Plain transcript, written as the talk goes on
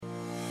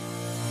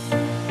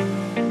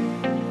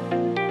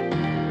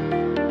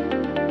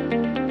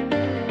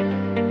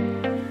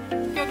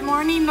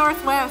morning,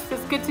 Northwest.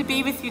 It's good to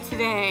be with you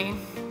today.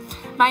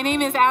 My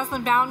name is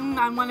Aslan Boughton.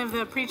 I'm one of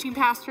the preaching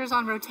pastors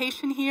on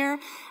rotation here,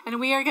 and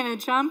we are going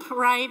to jump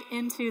right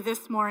into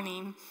this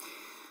morning.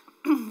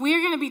 We are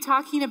going to be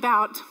talking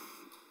about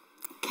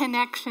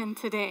connection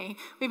today.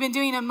 We've been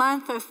doing a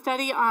month of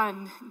study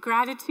on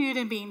gratitude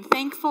and being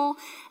thankful,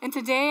 and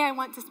today I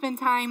want to spend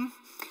time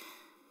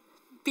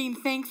being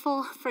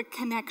thankful for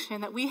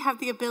connection, that we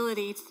have the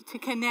ability to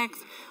connect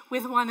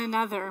with one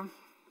another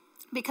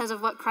because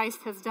of what Christ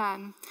has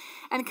done.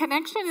 And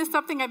connection is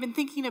something I've been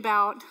thinking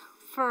about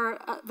for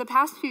the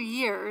past few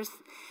years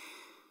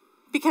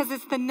because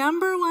it's the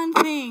number one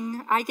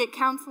thing I get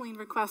counseling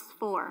requests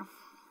for.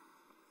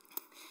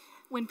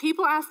 When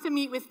people ask to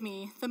meet with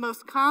me, the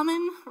most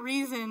common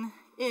reason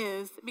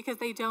is because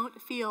they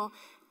don't feel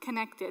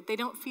connected. They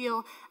don't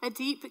feel a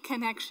deep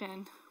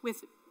connection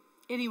with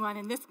anyone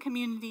in this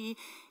community,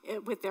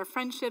 with their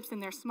friendships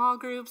and their small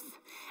groups.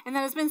 And that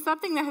has been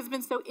something that has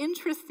been so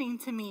interesting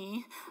to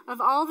me. Of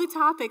all the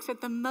topics,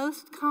 that the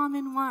most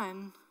common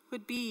one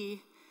would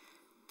be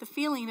the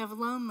feeling of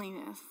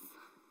loneliness.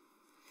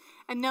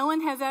 And no one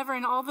has ever,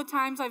 in all the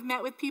times I've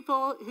met with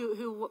people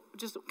who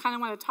just kind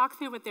of want to talk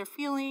through what they're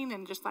feeling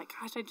and just like,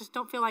 gosh, I just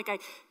don't feel like I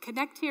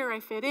connect here, or I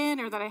fit in,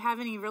 or that I have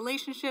any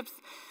relationships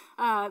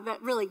that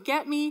really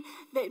get me,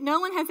 that no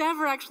one has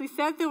ever actually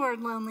said the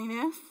word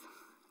loneliness.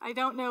 I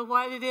don't know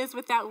what it is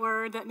with that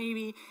word that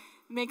maybe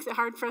makes it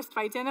hard for us to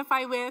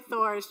identify with,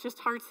 or it's just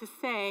hard to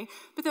say.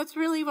 But that's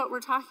really what we're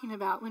talking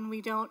about when we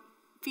don't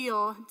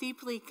feel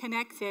deeply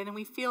connected and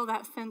we feel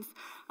that sense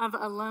of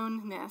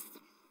aloneness.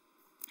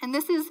 And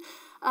this is,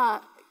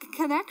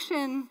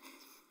 connection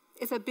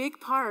is a big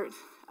part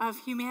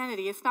of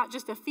humanity. It's not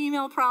just a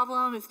female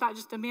problem. It's not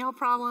just a male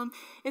problem.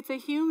 It's a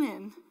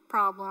human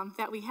problem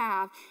that we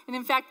have. And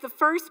in fact, the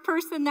first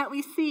person that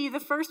we see, the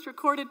first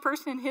recorded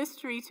person in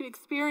history to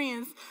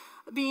experience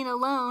being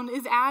alone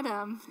is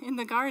Adam in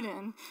the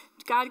garden.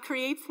 God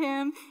creates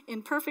him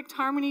in perfect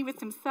harmony with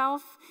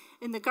himself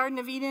in the Garden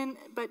of Eden,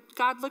 but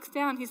God looks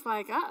down, he's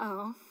like,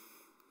 uh-oh,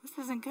 this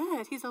isn't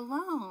good. He's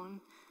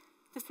alone.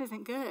 This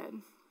isn't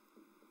good.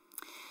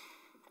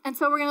 And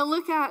so we're going to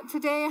look at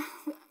today,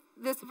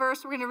 this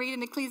verse we're going to read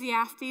in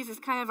Ecclesiastes is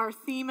kind of our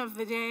theme of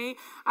the day.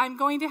 I'm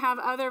going to have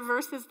other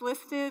verses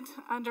listed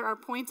under our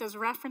points as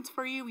reference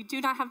for you. We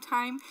do not have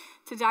time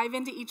to dive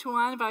into each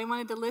one, but I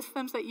wanted to list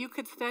them so that you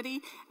could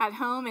study at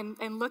home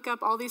and look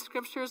up all these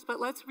scriptures. But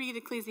let's read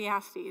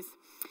Ecclesiastes.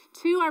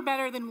 2 are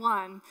better than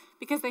 1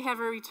 because they have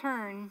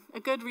a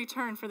good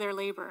return for their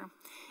labor.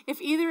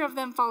 If either of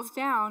them falls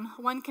down,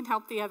 one can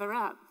help the other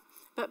up.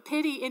 But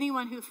pity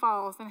anyone who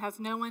falls and has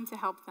no one to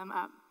help them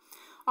up.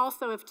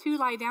 Also, if 2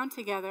 lie down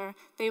together,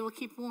 they will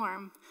keep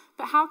warm.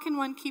 But how can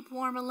one keep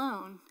warm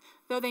alone?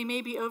 Though they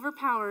may be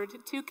overpowered,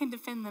 2 can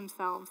defend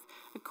themselves.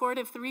 A cord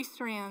of 3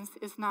 strands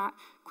is not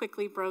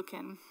quickly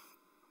broken.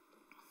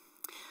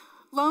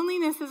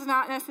 Loneliness is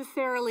not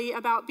necessarily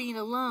about being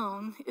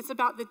alone. It's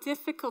about the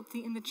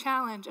difficulty and the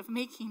challenge of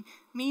making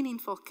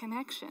meaningful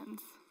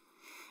connections.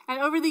 And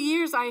over the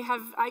years, I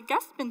have,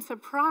 been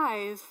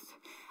surprised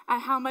at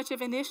how much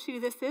of an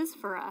issue this is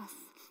for us.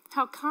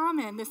 How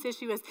common this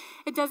issue is.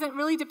 It doesn't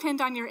really depend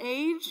on your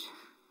age.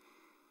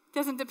 It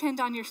doesn't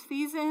depend on your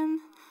season.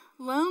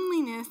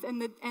 Loneliness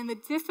and the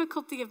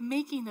difficulty of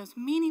making those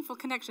meaningful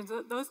connections,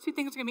 those two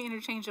things are going to be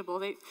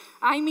interchangeable.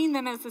 I mean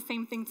them as the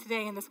same thing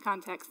today in this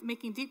context,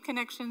 making deep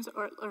connections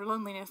or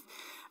loneliness.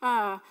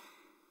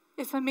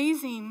 It's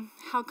amazing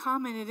how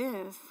common it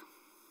is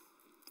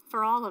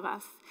for all of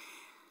us.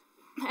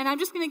 And I'm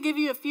just going to give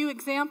you a few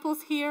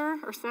examples here,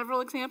 or several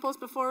examples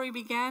before we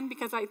begin,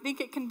 because I think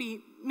it can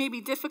be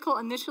maybe difficult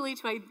initially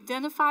to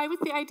identify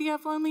with the idea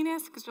of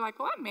loneliness, because you're like,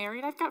 well, I'm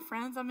married, I've got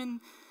friends, I'm in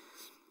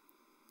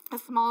a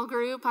small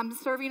group, I'm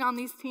serving on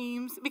these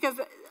teams. Because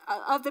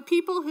of the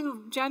people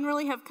who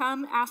generally have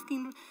come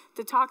asking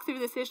to talk through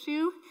this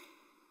issue,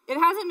 it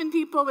hasn't been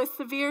people with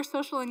severe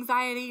social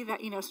anxiety that,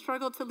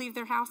 struggle to leave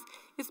their house.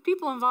 It's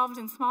people involved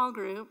in small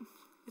group.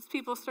 It's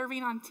people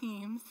serving on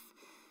teams.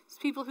 It's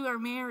people who are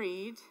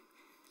married.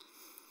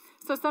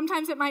 So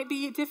sometimes it might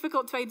be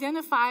difficult to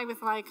identify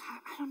with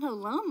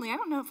lonely. I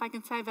don't know if I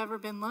can say I've ever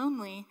been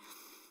lonely.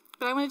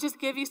 But I want to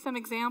just give you some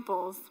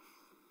examples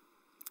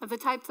of the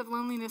types of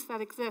loneliness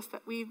that exist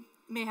that we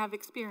may have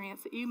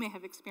experienced, that you may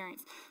have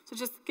experienced. So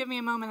just give me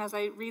a moment as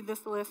I read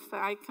this list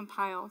that I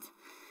compiled.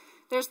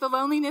 There's the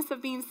loneliness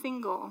of being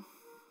single,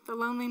 the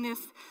loneliness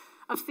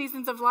of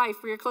seasons of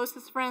life where your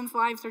closest friends'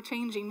 lives are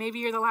changing. Maybe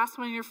you're the last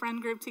one in your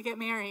friend group to get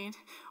married,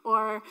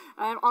 or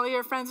all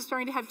your friends are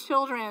starting to have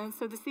children,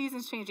 so the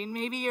season's changing.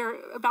 Maybe you're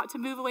about to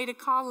move away to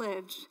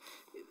college.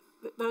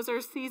 Those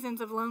are seasons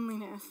of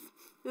loneliness.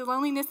 The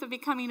loneliness of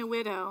becoming a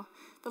widow,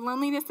 the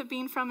loneliness of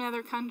being from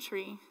another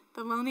country,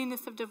 the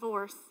loneliness of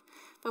divorce,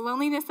 the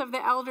loneliness of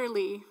the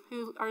elderly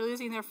who are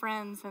losing their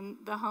friends and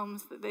the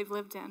homes that they've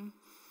lived in,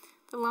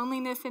 the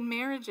loneliness in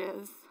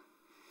marriages,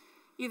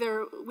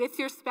 either with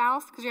your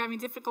spouse because you're having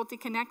difficulty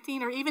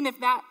connecting, or even if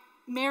that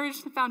marriage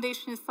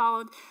foundation is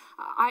solid,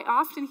 I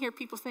often hear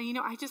people saying,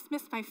 I just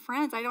miss my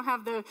friends. I don't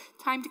have the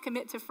time to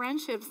commit to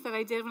friendships that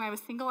I did when I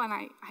was single, and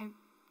I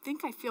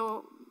think I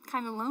feel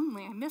kind of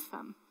lonely. I miss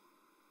them.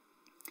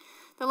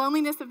 The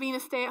loneliness of being a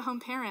stay-at-home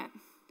parent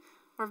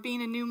or of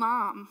being a new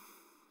mom.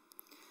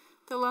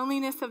 The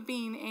loneliness of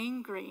being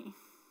angry.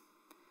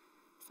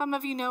 Some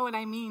of you know what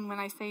I mean when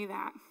I say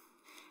that.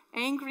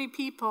 Angry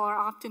people are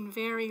often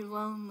very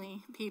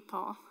lonely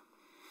people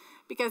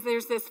because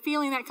there's this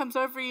feeling that comes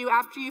over you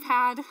after you've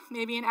had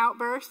maybe an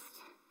outburst,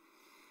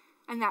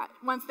 and that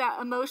once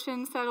that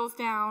emotion settles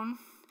down,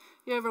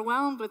 you're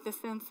overwhelmed with the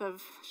sense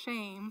of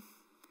shame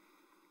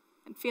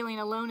and feeling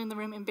alone in the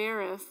room,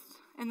 embarrassed,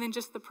 and then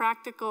just the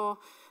practical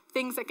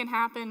things that can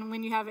happen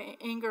when you have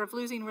anger of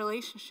losing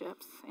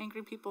relationships.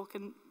 Angry people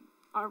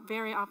are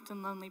very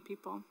often lonely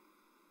people.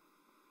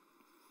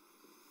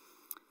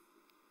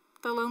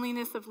 The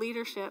loneliness of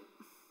leadership,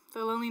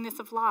 the loneliness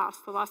of loss,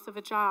 the loss of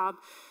a job,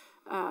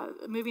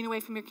 moving away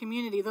from your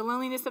community, the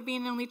loneliness of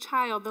being an only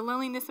child, the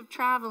loneliness of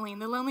traveling,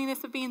 the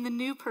loneliness of being the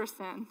new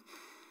person,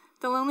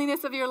 the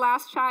loneliness of your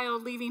last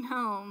child leaving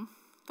home,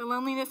 the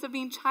loneliness of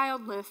being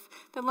childless,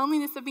 the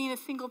loneliness of being a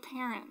single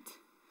parent,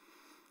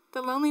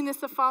 the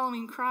loneliness of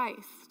following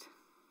Christ.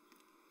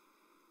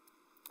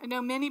 I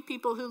know many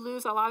people who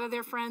lose a lot of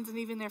their friends and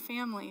even their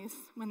families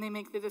when they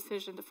make the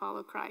decision to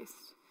follow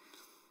Christ.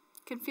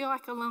 It can feel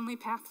like a lonely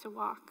path to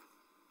walk.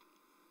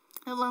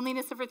 The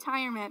loneliness of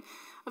retirement,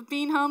 of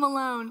being home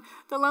alone,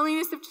 the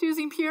loneliness of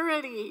choosing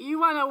purity. You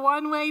want a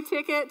one-way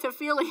ticket to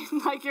feeling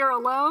like you're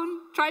alone?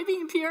 Try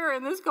being pure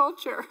in this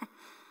culture.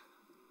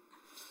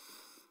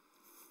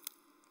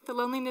 The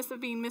loneliness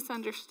of being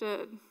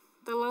misunderstood,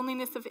 the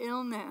loneliness of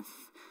illness,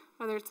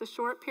 whether it's a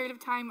short period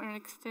of time or an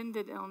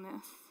extended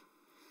illness,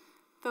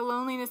 the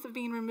loneliness of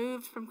being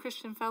removed from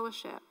Christian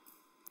fellowship,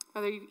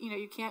 whether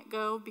you can't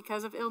go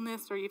because of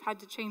illness or you've had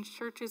to change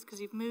churches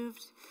because you've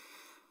moved,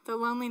 the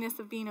loneliness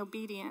of being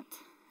obedient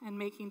and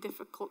making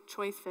difficult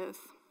choices.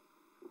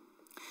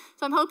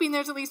 So I'm hoping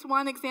there's at least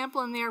one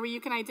example in there where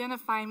you can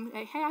identify and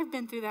say, hey, I've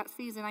been through that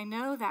season. I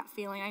know that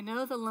feeling. I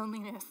know the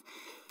loneliness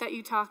that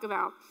you talk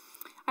about.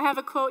 I have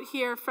a quote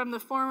here from the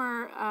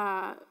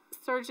former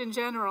Surgeon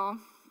General,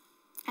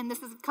 and this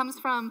comes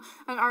from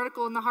an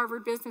article in the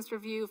Harvard Business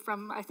Review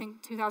from, I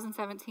think,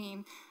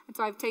 2017. And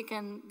so I've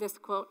taken this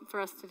quote for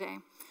us today.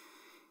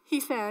 He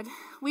said,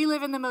 "We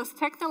live in the most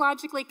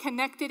technologically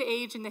connected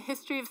age in the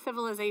history of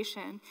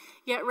civilization,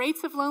 yet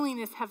rates of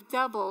loneliness have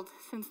doubled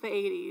since the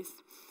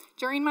 80s.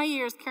 During my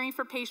years caring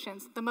for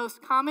patients, the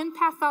most common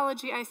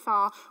pathology I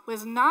saw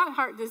was not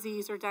heart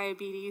disease or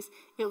diabetes,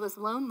 it was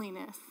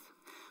loneliness.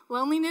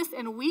 Loneliness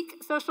and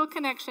weak social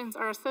connections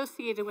are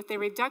associated with a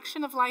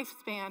reduction of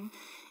lifespan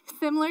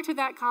similar to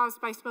that caused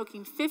by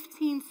smoking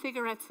 15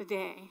 cigarettes a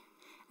day,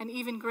 and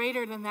even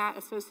greater than that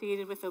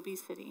associated with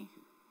obesity.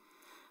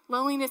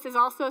 Loneliness is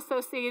also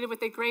associated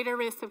with a greater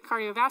risk of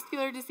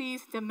cardiovascular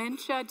disease,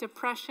 dementia,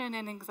 depression,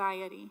 and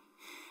anxiety.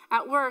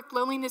 At work,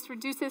 loneliness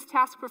reduces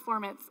task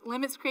performance,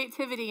 limits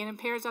creativity, and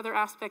impairs other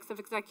aspects of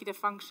executive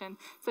function,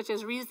 such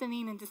as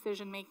reasoning and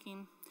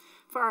decision-making.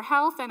 For our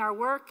health and our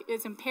work, it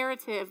is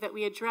imperative that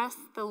we address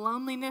the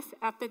loneliness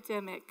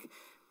epidemic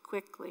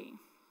quickly."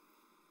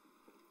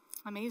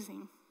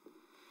 Amazing.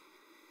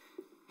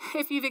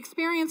 If you've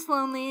experienced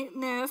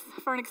loneliness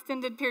for an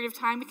extended period of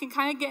time, we can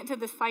kind of get into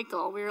the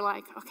cycle. We're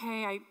like,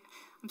 okay,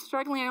 I'm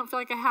struggling. I don't feel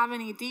like I have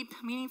any deep,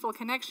 meaningful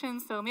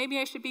connections, so maybe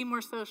I should be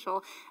more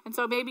social. And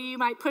so maybe you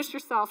might push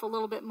yourself a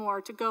little bit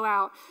more to go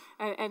out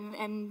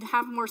and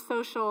have more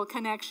social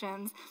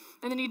connections.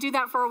 And then you do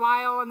that for a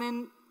while, and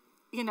then,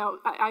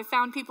 I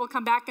found people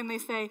come back and they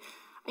say,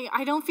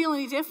 I don't feel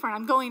any different.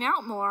 I'm going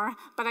out more,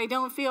 but I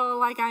don't feel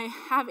like I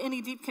have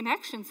any deep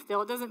connection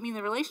still. It doesn't mean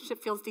the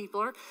relationship feels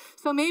deeper.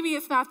 So maybe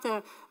it's not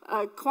the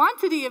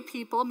quantity of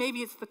people, maybe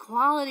it's the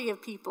quality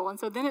of people. And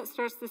so then it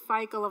starts this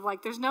cycle of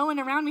like, there's no one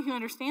around me who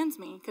understands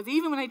me. Because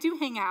even when I do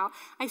hang out,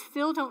 I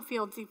still don't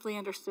feel deeply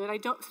understood.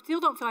 Still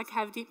don't feel like I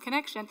have a deep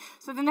connection.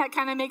 So then that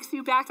kind of makes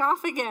you back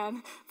off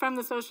again from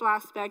the social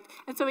aspect.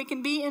 And so we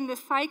can be in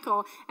this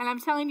cycle. And I'm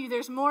telling you,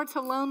 there's more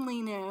to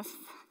loneliness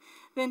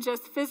than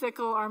just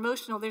physical or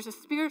emotional. There's a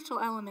spiritual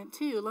element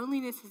too.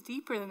 Loneliness is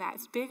deeper than that.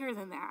 It's bigger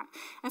than that.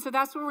 And so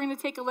that's what we're going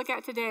to take a look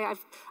at today.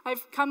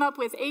 I've come up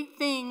with 8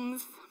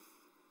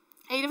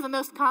 of the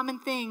most common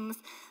things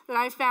that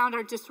I found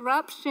are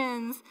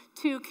disruptions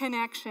to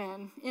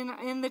connection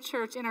in the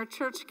church, in our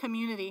church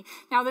community.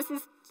 Now, this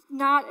is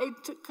not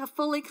a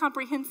fully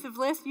comprehensive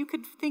list. You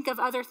could think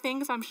of other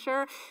things, I'm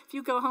sure. If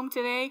you go home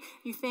today,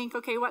 you think,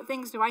 okay, what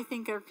things do I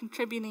think are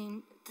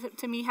contributing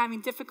to me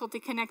having difficulty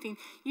connecting?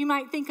 You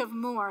might think of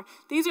more.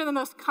 These are the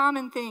most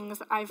common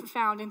things I've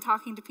found in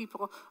talking to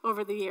people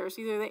over the years.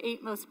 These are the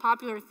 8 most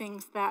popular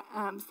things that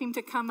seem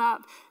to come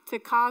up to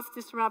cause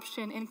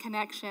disruption in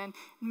connection,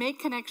 make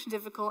connection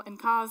difficult, and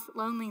cause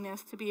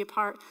loneliness to be a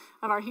part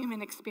of our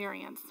human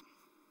experience.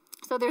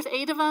 So there's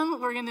 8 of them.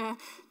 We're going to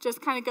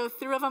just kind of go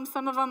through them.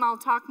 Some of them I'll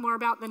talk more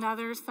about than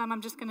others. Some I'm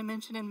just going to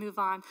mention and move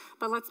on.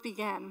 But let's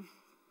begin.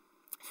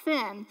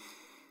 Sin.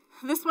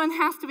 This one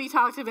has to be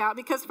talked about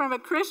because from a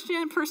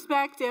Christian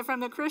perspective,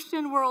 from the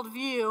Christian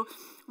worldview,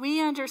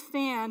 we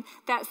understand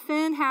that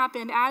sin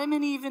happened. Adam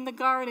and Eve in the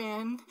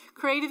garden,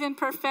 created in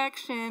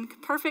perfection,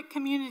 perfect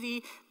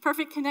community,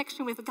 perfect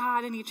connection with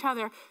God and each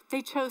other.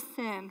 They chose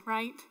sin,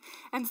 right?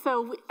 And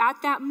so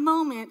at that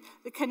moment,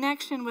 the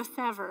connection was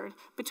severed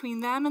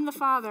between them and the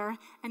Father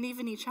and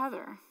even each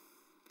other.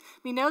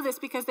 We know this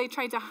because they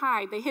tried to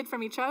hide. They hid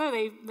from each other.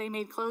 They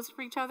made clothes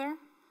for each other.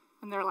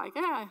 And they're like,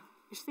 you're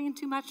seeing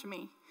too much of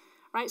me.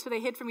 Right? So they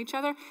hid from each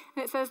other,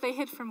 and it says they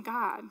hid from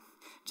God.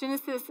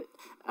 Genesis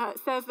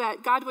says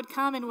that God would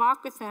come and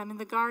walk with them in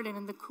the garden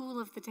in the cool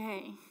of the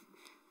day.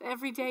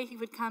 Every day he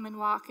would come and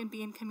walk and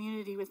be in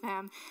community with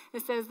them.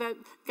 It says that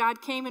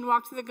God came and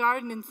walked through the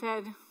garden and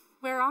said,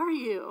 "Where are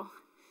you?"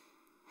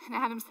 And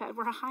Adam said,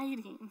 "We're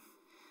hiding."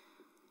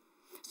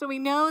 So we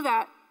know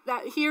that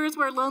here is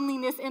where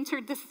loneliness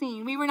entered the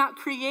scene. We were not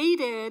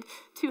created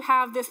to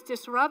have this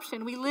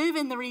disruption. We live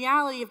in the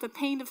reality of the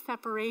pain of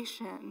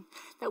separation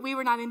that we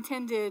were not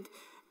intended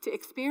to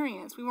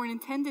experience. We weren't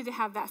intended to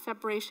have that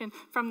separation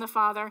from the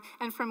Father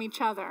and from each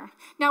other.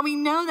 Now we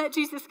know that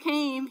Jesus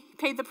came,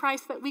 paid the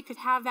price that we could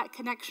have that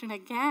connection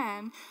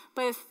again,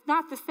 but it's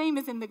not the same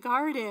as in the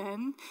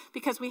garden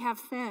because we have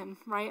sin,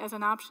 right, as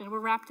an option. We're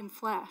wrapped in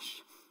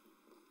flesh.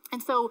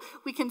 And so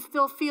we can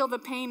still feel the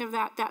pain of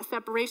that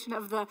separation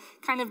of the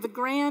kind of the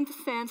grand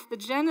sense, the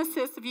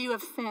Genesis view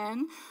of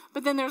sin.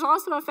 But then there's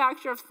also a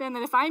factor of sin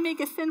that if I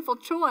make a sinful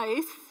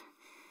choice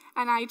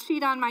and I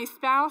cheat on my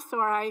spouse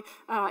or I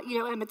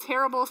am a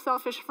terrible,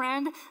 selfish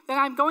friend, then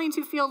I'm going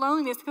to feel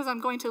loneliness because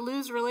I'm going to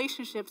lose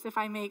relationships if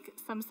I make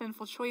some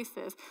sinful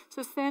choices.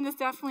 So sin is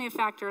definitely a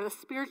factor, a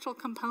spiritual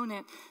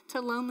component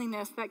to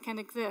loneliness that can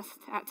exist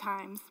at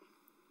times.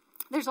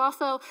 There's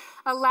also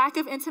a lack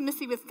of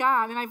intimacy with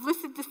God, and I've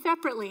listed this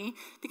separately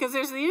because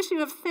there's the issue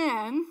of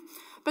sin,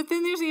 but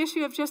then there's the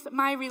issue of just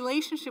my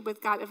relationship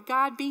with God, of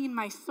God being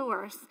my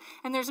source.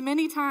 And there's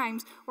many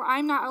times where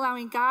I'm not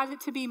allowing God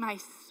to be my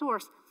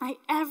source, my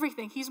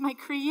everything. He's my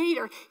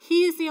creator.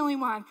 He is the only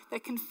one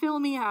that can fill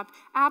me up,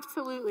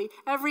 absolutely,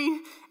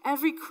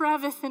 every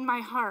crevice in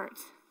my heart.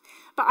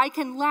 But I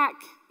can lack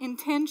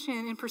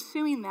intention in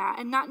pursuing that,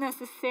 and not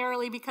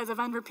necessarily because of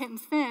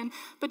unrepentant sin,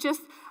 but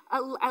just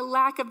a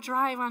lack of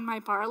drive on my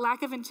part, a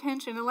lack of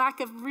intention, a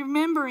lack of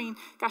remembering,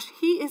 gosh,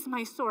 he is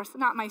my source,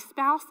 not my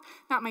spouse,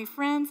 not my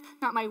friends,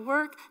 not my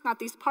work, not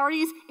these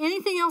parties.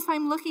 Anything else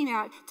I'm looking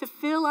at to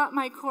fill up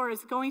my core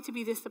is going to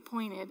be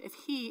disappointed if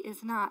he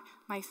is not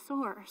my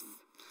source.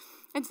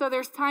 And so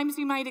there's times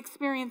you might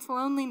experience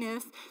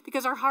loneliness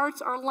because our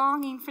hearts are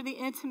longing for the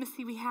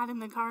intimacy we had in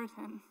the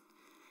garden.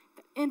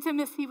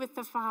 Intimacy with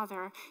the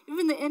Father,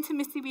 even the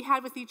intimacy we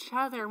had with each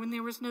other when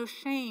there was no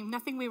shame,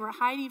 nothing we were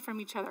hiding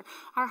from each other.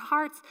 Our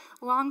hearts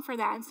long for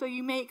that. And so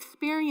you may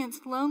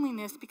experience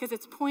loneliness because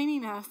it's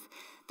pointing us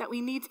that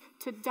we need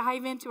to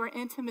dive into our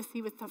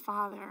intimacy with the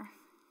Father,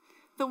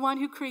 the one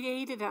who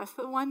created us,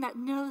 the one that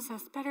knows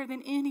us better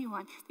than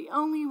anyone, the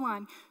only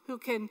one who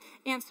can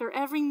answer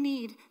every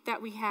need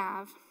that we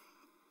have.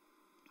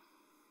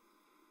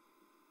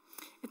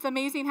 It's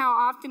amazing how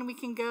often we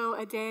can go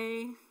a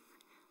day,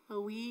 a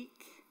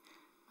week,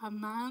 a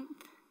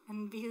month,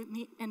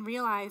 and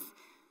realize,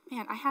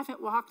 man, I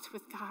haven't walked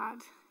with God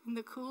in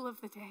the cool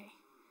of the day.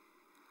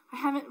 I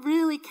haven't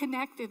really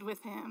connected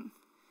with him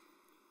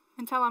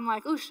until I'm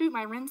like, oh shoot,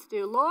 my rent's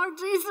due. Lord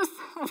Jesus,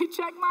 let me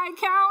check my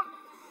account.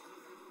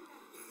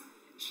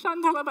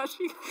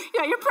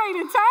 Yeah, you're praying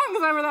in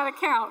tongues over that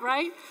account,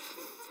 right?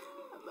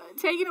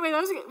 Taking away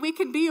those, we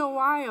can be a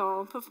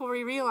while before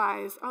we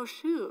realize, oh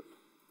shoot,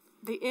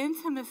 the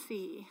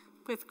intimacy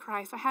with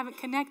Christ, I haven't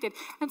connected.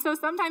 And so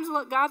sometimes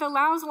God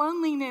allows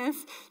loneliness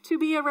to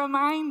be a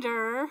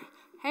reminder,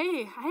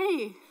 hey,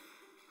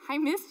 I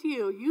miss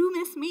you. You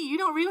miss me. You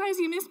don't realize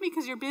you miss me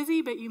because you're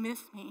busy, but you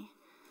miss me.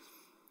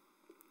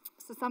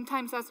 So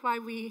oftentimes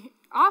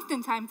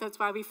that's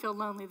why we feel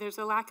lonely. There's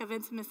a lack of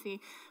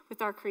intimacy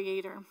with our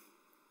Creator.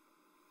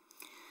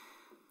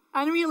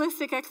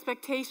 Unrealistic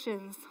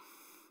expectations.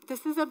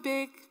 This is a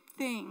big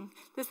thing.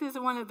 This is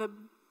one of the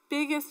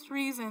biggest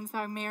reasons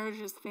our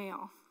marriages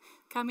fail.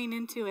 Coming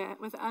into it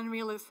with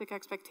unrealistic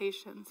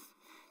expectations.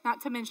 Not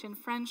to mention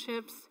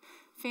friendships,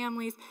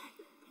 families.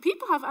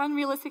 People have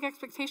unrealistic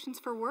expectations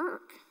for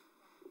work,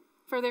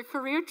 for their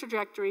career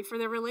trajectory, for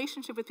their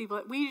relationship with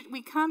people.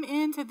 We come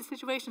into the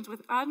situations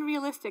with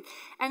unrealistic,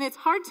 and it's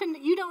hard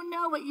you don't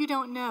know what you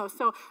don't know.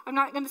 So I'm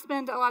not going to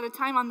spend a lot of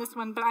time on this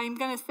one, but I'm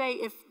going to say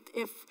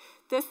if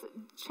this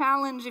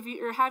challenge, if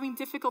you're having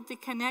difficulty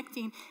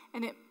connecting,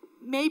 and it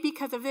may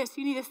because of this,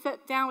 you need to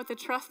sit down with a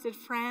trusted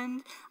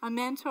friend, a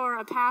mentor,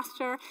 a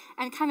pastor,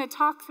 and kind of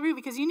talk through,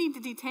 because you need to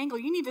detangle.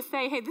 You need to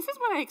say, hey, this is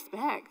what I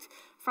expect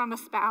from a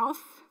spouse,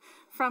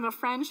 from a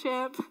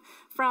friendship,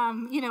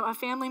 from, a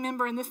family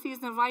member in this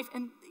season of life.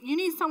 And you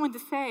need someone to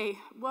say,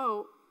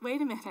 whoa, wait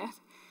a minute.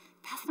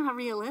 That's not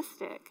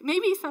realistic.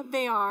 Maybe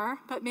they are,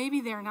 but maybe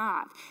they're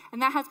not.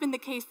 And that has been the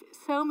case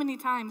so many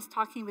times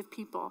talking with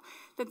people,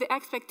 that the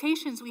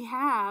expectations we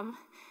have,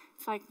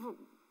 it's like,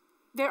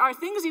 There are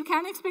things you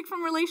can expect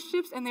from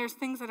relationships, and there's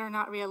things that are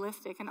not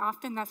realistic, and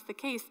often that's the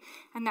case,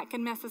 and that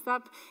can mess us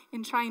up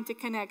in trying to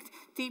connect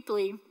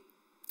deeply.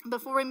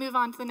 Before we move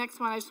on to the next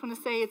one, I just want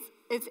to say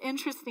it's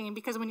interesting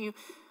because when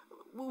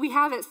we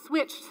have it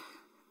switched.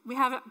 We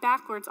have it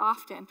backwards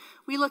often.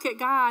 We look at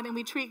God and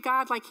we treat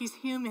God like he's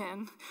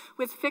human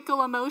with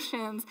fickle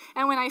emotions.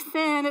 And when I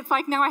sin, it's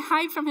like now I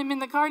hide from him in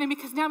the garden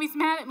because now he's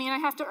mad at me and I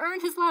have to earn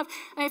his love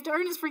and I have to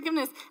earn his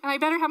forgiveness. And I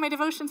better have my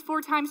devotions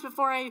 4 times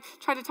before I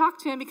try to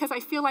talk to him because I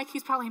feel like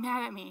he's probably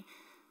mad at me.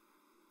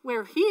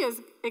 Where he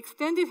has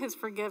extended his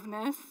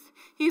forgiveness.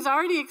 He's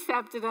already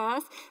accepted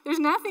us. There's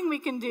nothing we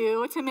can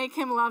do to make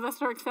him love us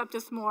or accept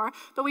us more.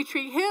 But we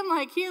treat him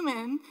like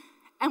human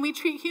and we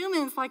treat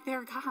humans like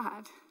they're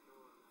God.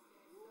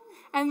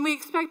 And we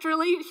expect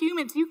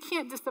humans, you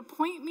can't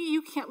disappoint me,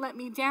 you can't let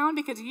me down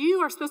because you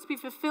are supposed to be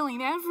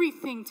fulfilling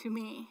everything to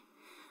me.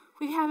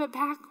 We have it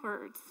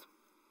backwards.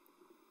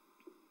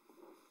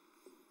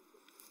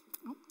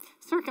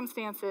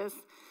 Circumstances.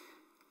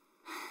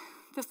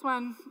 This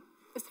one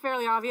is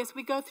fairly obvious.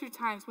 We go through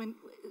times when,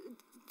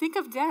 think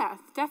of death.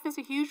 Death is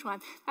a huge one.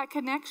 That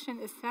connection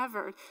is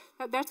severed.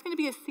 That's going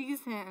to be a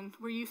season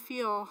where you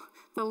feel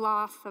the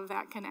loss of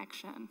that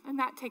connection. And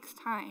that takes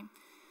time.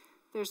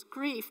 There's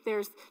grief,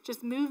 there's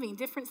just moving,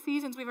 different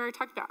seasons we've already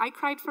talked about. I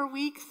cried for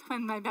weeks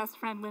when my best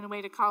friend went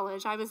away to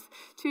college. I was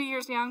 2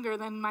 years younger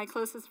than my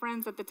closest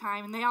friends at the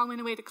time, and they all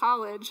went away to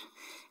college.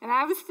 And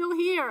I was still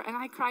here, and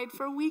I cried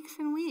for weeks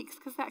and weeks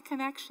because that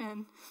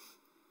connection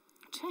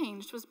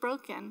changed, was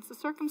broken. So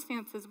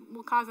circumstances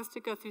will cause us to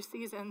go through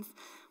seasons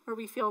where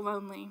we feel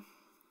lonely.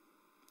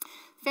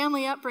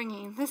 Family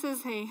upbringing. This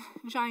is a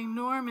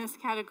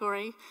ginormous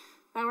category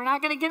that we're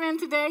not going to get in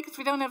today because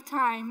we don't have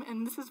time.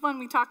 And this is one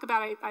we talk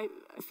about, I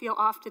feel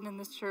often in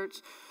this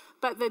church.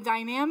 But the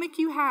dynamic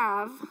you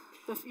have,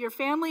 your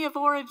family of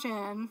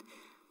origin,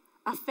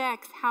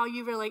 affects how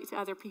you relate to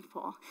other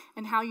people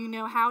and how you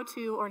know how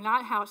to or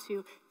not how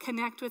to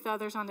connect with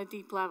others on a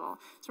deep level.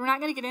 So we're not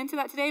going to get into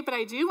that today, but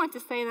I do want to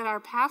say that our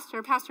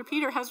pastor, Pastor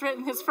Peter, has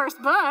written his first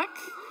book.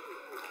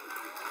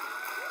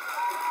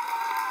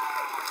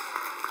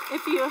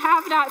 If you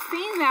have not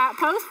seen that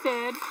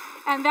posted,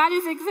 and that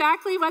is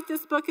exactly what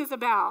this book is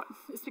about.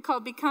 It's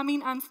called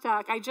Becoming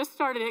Unstuck. I just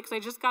started it because I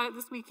just got it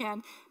this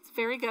weekend. It's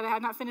very good. I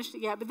have not finished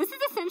it yet. But this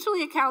is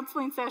essentially a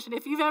counseling session.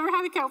 If you've ever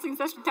had a counseling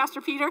session with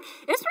Pastor Peter,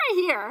 it's right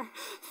here.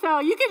 So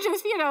you can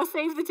just,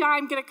 save the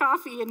time, get a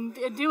coffee, and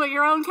do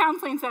your own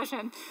counseling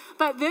session.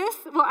 But this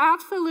will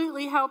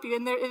absolutely help you.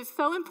 And it is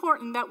so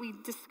important that we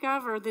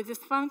discover the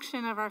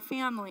dysfunction of our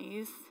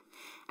families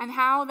and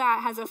how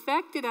that has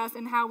affected us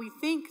and how we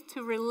think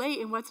to relate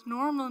and what's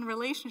normal in a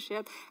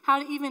relationship,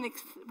 how to even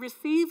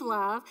receive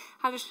love,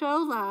 how to show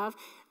love.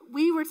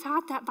 We were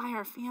taught that by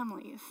our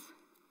families.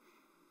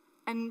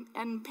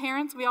 And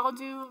parents, we all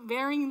do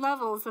varying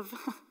levels of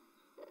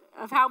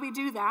how we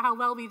do that, how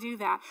well we do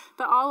that.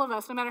 But all of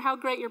us, no matter how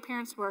great your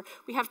parents were,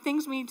 we have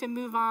things we need to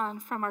move on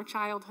from our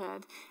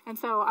childhood. And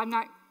so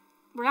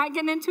we're not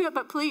getting into it,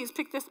 but please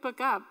pick this book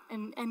up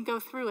and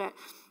go through it.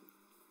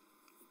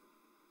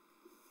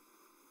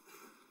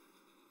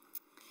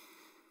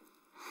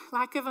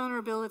 Lack of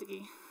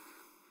vulnerability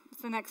is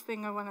the next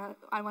thing I want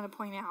to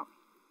point out.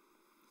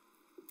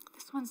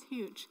 This one's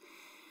huge.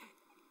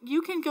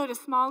 You can go to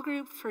small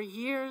group for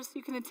years.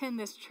 You can attend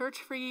this church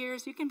for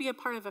years. You can be a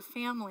part of a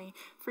family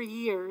for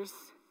years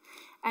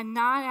and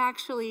not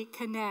actually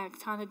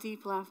connect on a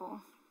deep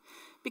level.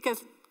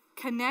 Because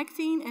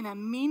connecting in a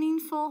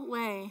meaningful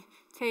way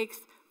takes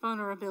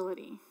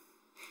vulnerability.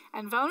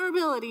 And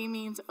vulnerability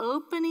means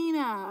opening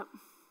up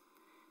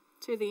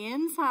to the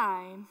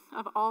inside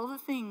of all the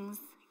things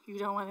you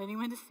don't want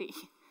anyone to see.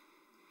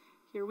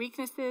 Your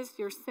weaknesses,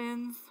 your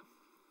sins,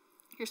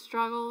 your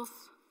struggles,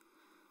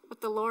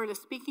 what the Lord is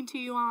speaking to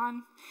you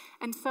on.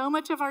 And so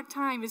much of our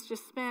time is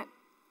just spent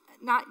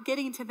not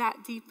getting to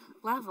that deep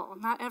level,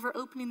 not ever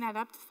opening that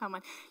up to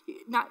someone,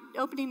 not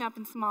opening up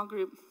in small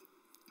group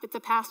with the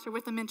pastor,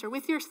 with a mentor,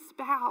 with your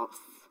spouse.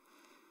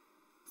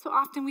 So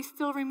often we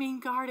still remain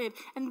guarded.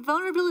 And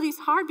vulnerability is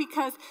hard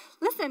because,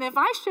 listen, if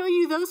I show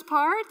you those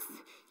parts,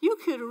 you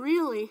could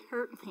really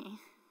hurt me.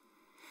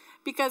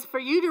 Because for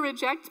you to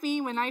reject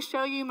me when I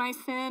show you my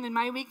sin and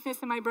my weakness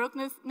and my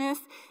brokenness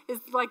is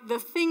like the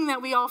thing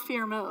that we all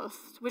fear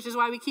most, which is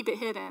why we keep it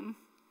hidden.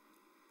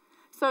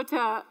 So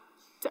to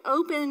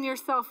open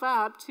yourself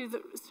up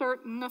to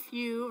a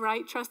few,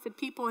 right, trusted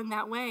people in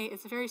that way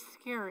is very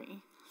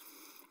scary.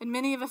 And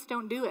many of us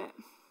don't do it.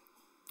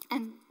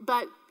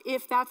 But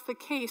if that's the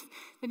case,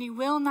 then you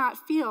will not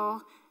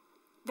feel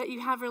that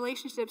you have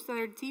relationships that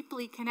are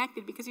deeply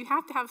connected because you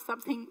have to have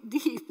something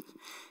deep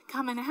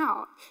coming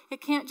out. It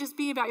can't just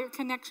be about your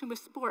connection with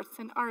sports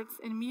and arts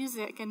and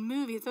music and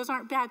movies. Those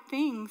aren't bad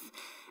things.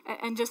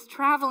 And just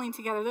traveling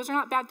together. Those are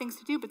not bad things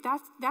to do, but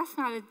that's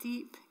not a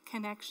deep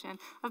connection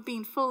of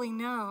being fully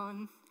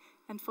known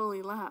and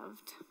fully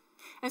loved.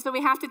 And so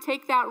we have to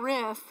take that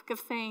risk of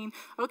saying,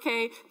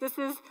 okay, this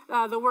is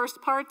the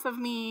worst parts of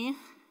me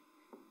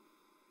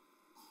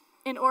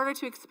in order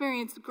to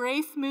experience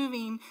grace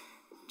moving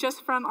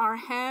just from our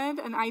head,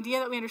 an idea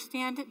that we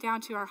understand it,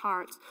 down to our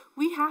hearts.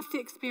 We have to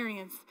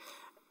experience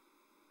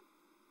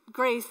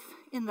grace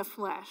in the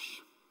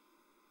flesh.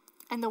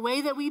 And the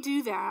way that we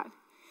do that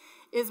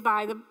is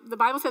by, the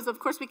Bible says, of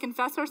course, we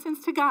confess our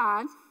sins to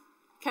God,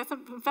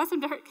 confess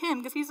them to him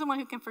because he's the one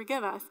who can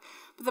forgive us.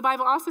 But the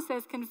Bible also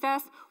says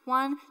confess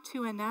one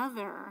to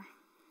another.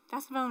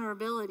 That's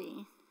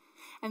vulnerability.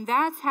 And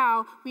that's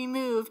how we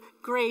move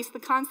grace, the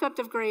concept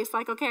of grace.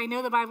 Like, okay, I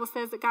know the Bible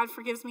says that God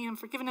forgives me and I'm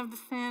forgiven of the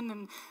sin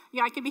and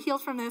I can be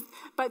healed from this,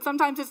 but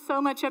sometimes it's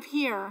so much up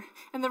here.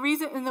 And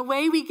the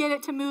way we get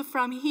it to move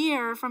from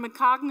here, from a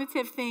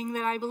cognitive thing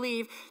that I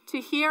believe, to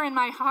here in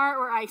my heart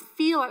where I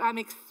feel it, I'm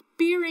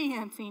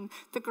experiencing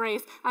the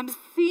grace. I'm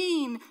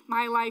seeing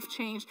my life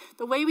change.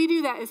 The way we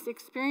do that is to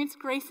experience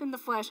grace in the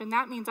flesh, and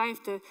that means I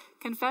have to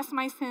confess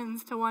my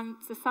sins to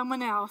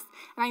someone else,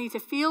 and I need to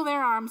feel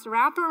their arms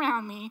wrap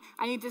around me.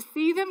 I need to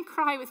see them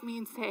cry with me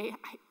and say,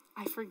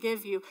 I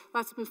forgive you.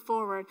 Let's move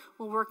forward.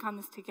 We'll work on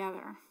this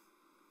together.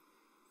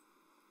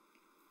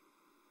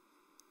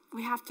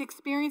 We have to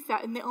experience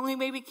that, and the only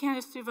way we can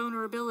is through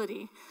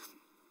vulnerability.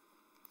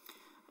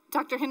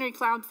 Dr. Henry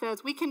Cloud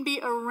says, we can be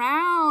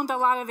around a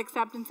lot of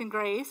acceptance and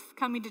grace,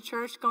 coming to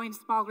church, going to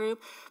small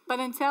group, but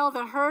until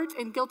the hurt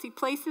and guilty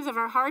places of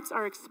our hearts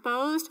are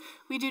exposed,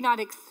 we do not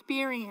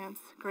experience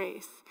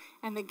grace.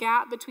 And the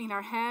gap between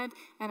our head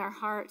and our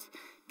heart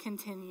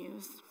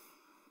continues.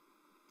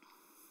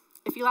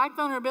 If you lack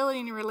vulnerability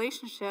in your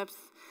relationships,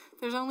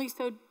 there's only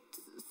so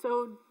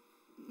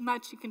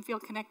much you can feel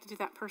connected to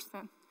that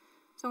person.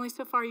 There's only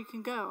so far you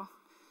can go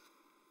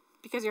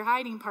because you're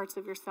hiding parts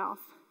of yourself.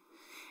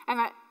 And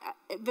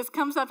this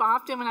comes up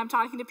often when I'm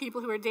talking to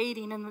people who are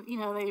dating and,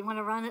 they want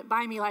to run it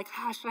by me like,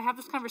 should I have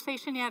this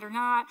conversation yet or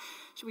not?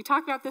 Should we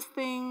talk about this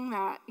thing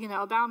that,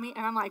 about me?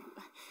 And I'm like,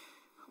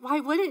 why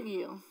wouldn't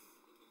you?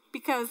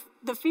 Because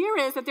the fear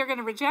is that they're going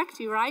to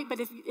reject you, right? But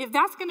if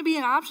that's going to be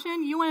an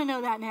option, you want to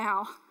know that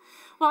now.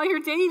 While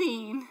you're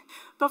dating,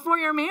 before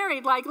you're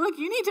married, like, look,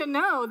 you need to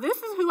know this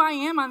is who I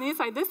am on the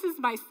inside. This is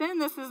my sin.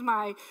 This is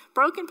my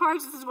broken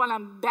parts. This is what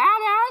I'm bad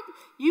at.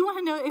 You want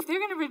to know if they're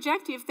going to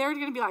reject you, if they're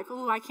going to be like,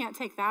 oh, I can't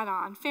take that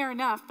on. Fair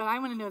enough, but I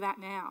want to know that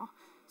now.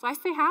 So I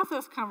say have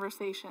those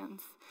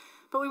conversations.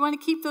 But we want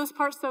to keep those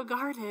parts so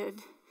guarded.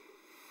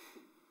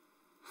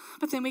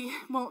 But then we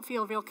won't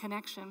feel real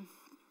connection.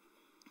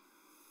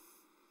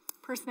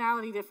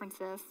 Personality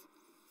differences.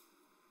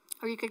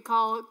 Or you could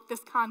call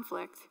this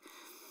conflict.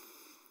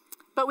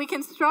 But we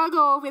can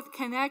struggle with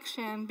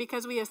connection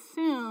because we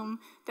assume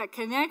that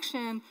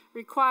connection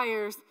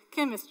requires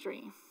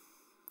chemistry.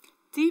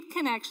 Deep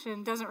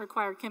connection doesn't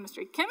require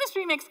chemistry.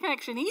 Chemistry makes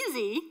connection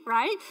easy,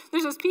 right?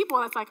 There's those people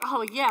that's like,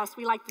 oh, yes,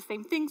 we like the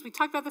same things. We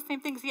talk about the same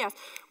things. Yes,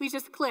 we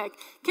just click.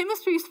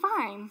 Chemistry is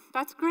fine.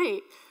 That's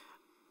great.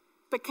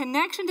 But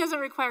connection doesn't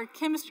require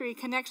chemistry.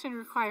 Connection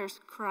requires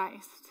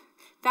Christ.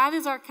 That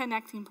is our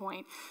connecting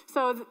point.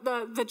 So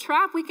the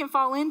trap we can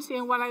fall into,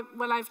 and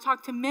what I've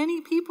talked to many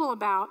people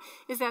about,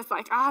 is that's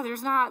like,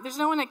 there's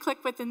no one I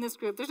click with in this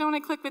group. There's no one I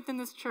click with in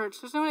this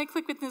church. There's no one I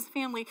click with in this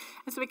family.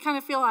 And so we kind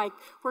of feel like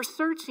we're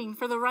searching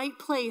for the right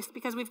place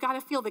because we've got to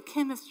feel the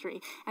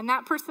chemistry. And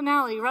that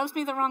personality rubs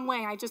me the wrong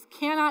way. I just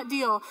cannot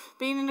deal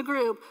being in a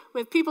group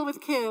with people with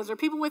kids or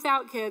people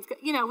without kids.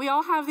 We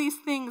all have these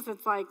things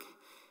that's like,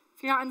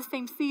 if you're not in the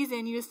same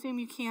season, you assume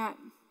you can't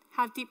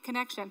have deep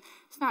connection.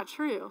 It's not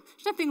true.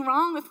 There's nothing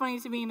wrong with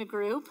wanting to be in a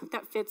group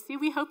that fits you.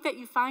 We hope that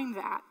you find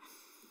that.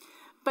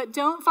 But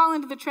don't fall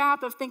into the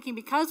trap of thinking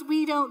because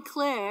we don't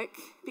click,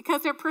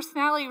 because their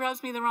personality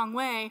rubs me the wrong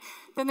way,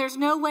 then there's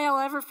no way I'll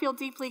ever feel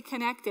deeply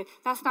connected.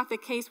 That's not the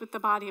case with the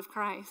body of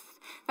Christ.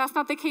 That's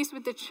not the case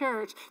with the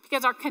church,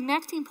 because our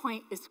connecting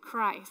point is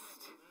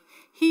Christ.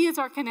 He is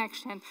our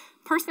connection.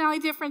 Personality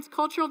difference,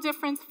 cultural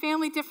difference,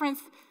 family difference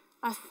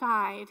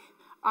aside,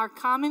 our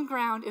common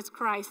ground is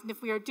Christ. And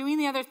if we are doing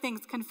the other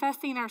things,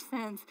 confessing our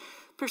sins,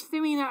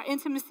 pursuing our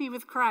intimacy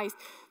with Christ,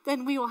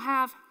 then we will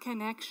have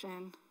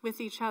connection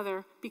with each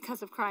other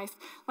because of Christ.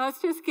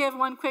 Let's just give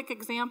one quick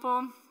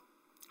example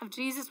of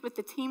Jesus with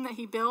the team that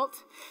he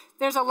built.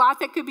 There's a lot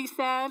that could be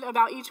said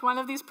about each one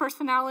of these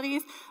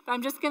personalities, but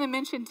I'm just going to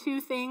mention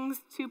two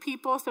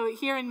people. So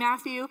here in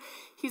Matthew,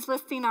 he's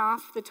listing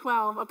off the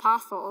 12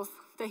 apostles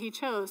that he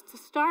chose to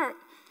start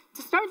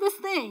this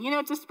thing,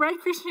 to spread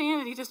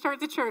Christianity, to start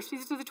the church.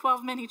 These are the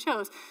 12 men he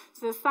chose.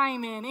 So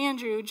Simon,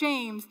 Andrew,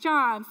 James,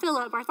 John,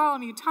 Philip,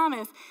 Bartholomew,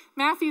 Thomas,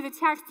 Matthew the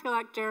tax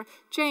collector,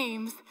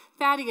 James,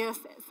 Thaddeus,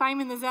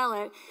 Simon the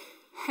Zealot,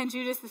 and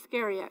Judas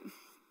Iscariot.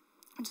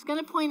 I'm just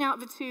going to point out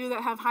the two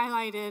that have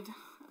highlighted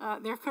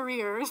their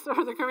careers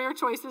or their career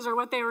choices or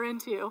what they were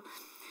into.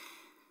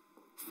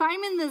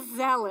 Simon the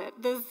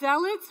Zealot. The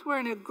Zealots were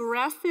an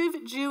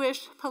aggressive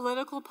Jewish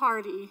political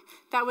party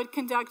that would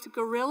conduct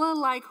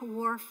guerrilla-like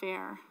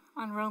warfare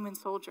on Roman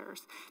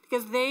soldiers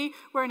because they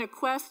were in a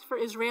quest for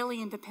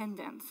Israeli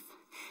independence.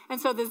 And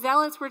so the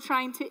Zealots were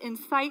trying to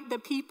incite the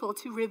people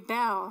to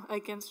rebel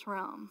against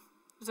Rome.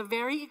 It was a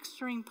very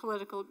extreme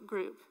political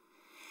group.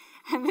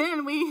 And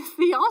then we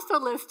see also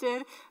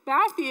listed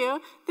Matthew,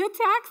 the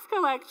tax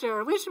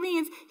collector, which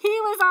means he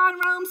was on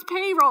Rome's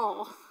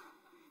payroll.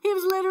 He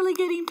was literally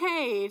getting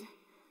paid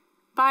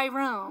by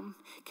Rome.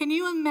 Can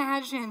you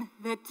imagine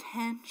the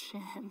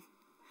tension?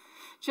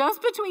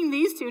 Just between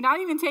these two, not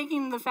even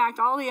taking the fact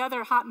all the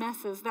other hot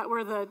messes that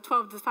were the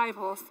 12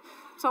 disciples.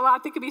 There's a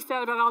lot that could be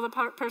said about all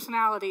the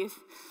personalities.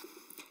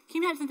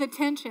 Can you imagine the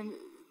tension,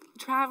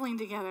 traveling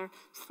together,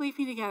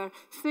 sleeping together,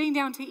 sitting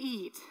down to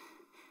eat?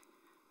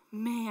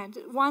 Man,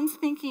 one's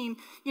thinking,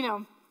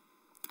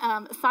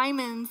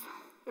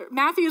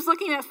 Matthew's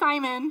looking at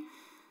Simon,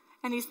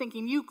 and he's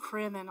thinking, you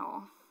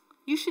criminal,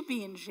 you should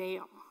be in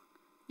jail.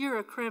 You're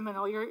a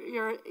criminal.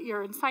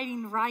 You're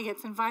inciting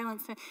riots and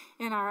violence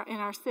in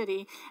our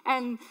city.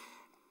 And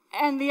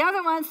the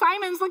other one,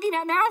 Simon's looking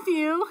at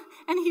Matthew,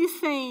 and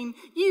he's saying,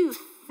 you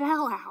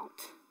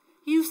sellout.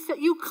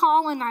 You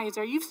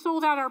colonizer. You've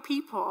sold out our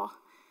people.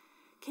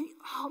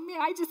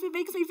 It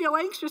makes me feel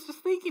anxious just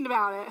thinking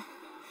about it.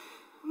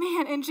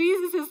 Man, and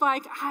Jesus is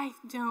like,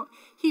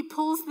 he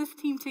pulls this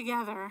team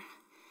together,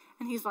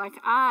 and he's like,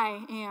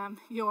 I am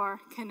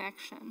your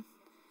connection.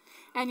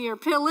 And your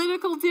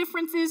political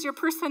differences, your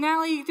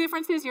personality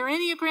differences, your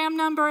Enneagram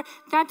number,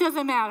 that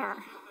doesn't matter.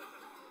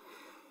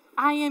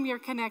 I am your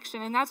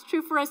connection, and that's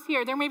true for us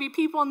here. There may be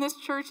people in this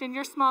church, in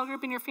your small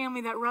group, in your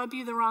family that rub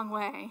you the wrong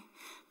way,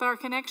 but our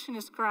connection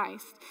is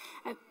Christ.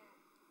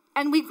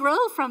 And we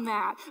grow from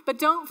that, but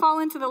don't fall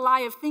into the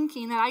lie of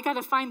thinking that I got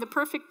to find the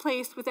perfect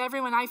place with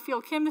everyone I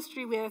feel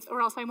chemistry with,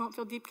 or else I won't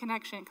feel deep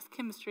connection, because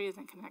chemistry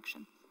isn't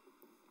connection.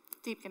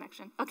 Deep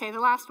connection. Okay, the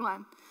last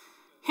one.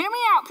 Hear me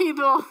out,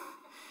 people.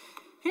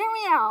 Hear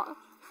me out.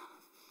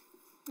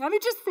 Let me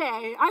just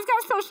say, I've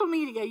got social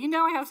media. You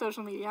know I have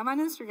social media. I'm on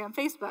Instagram,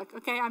 Facebook,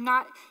 okay? I'm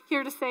not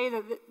here to say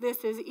that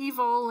this is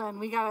evil and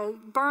we got to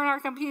burn our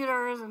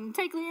computers and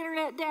take the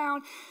internet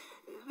down.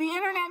 The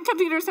internet and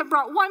computers have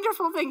brought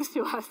wonderful things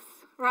to us,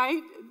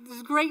 right?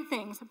 There's great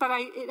things, but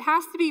it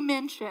has to be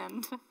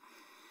mentioned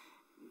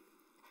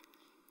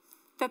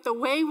that the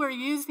way we're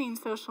using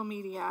social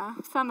media,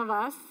 some of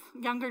us,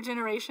 younger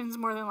generations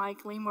more than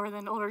likely, more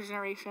than older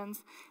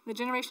generations, the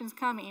generations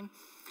coming,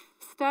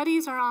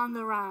 studies are on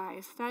the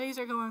rise. Studies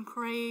are going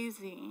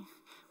crazy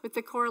with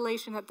the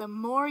correlation that the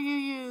more you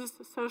use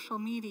social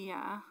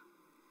media,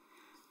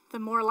 the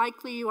more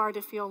likely you are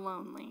to feel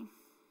lonely.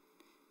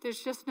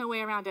 There's just no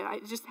way around it.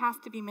 It just has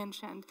to be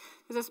mentioned.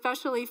 Because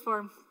especially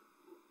for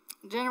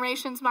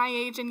generations my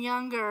age and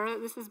younger,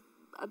 this is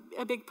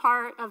a big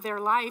part of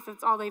their life.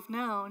 It's all they've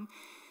known.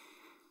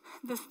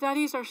 The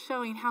studies are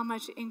showing how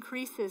much it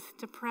increases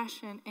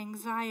depression,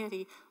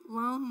 anxiety,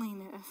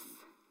 loneliness.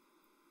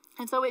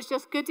 And so it's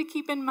just good to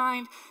keep in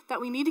mind that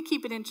we need to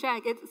keep it in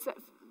check.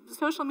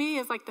 Social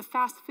media is like the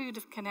fast food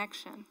of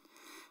connection.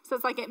 So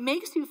it's like it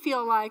makes you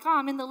feel like,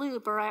 I'm in the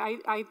loop, or I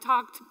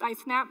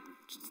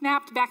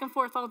snapped back and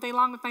forth all day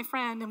long with my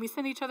friend, and we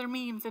send each other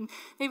memes, and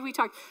maybe we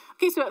talk.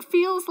 Okay, so it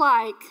feels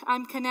like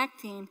I'm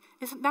connecting.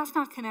 That's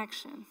not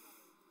connection,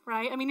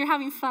 right? I mean, you're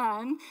having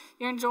fun,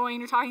 you're enjoying,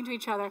 you're talking to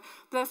each other,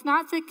 but that's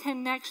not the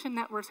connection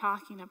that we're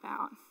talking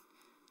about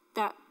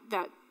that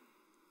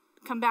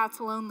combats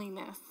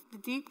loneliness, the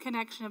deep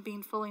connection of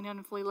being fully known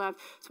and fully loved.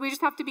 So we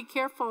just have to be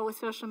careful with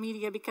social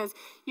media, because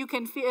you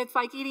can feel, it's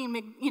like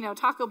eating,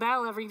 Taco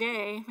Bell every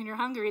day. When you're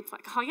hungry, it's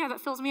like, oh yeah, that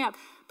fills me up.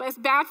 But it's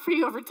bad for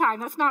you over time.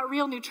 That's not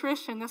real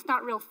nutrition. That's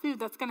not real food.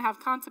 That's going to have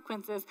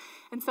consequences.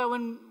 And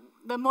so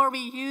the more we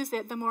use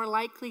it, the more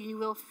likely you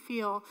will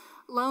feel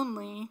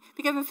lonely.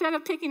 Because instead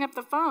of picking up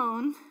the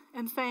phone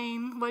and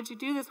saying, what'd you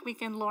do this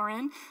weekend,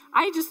 Lauren?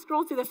 I just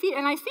scroll through the feed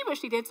and I see what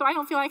she did, so I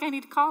don't feel like I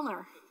need to call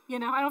her.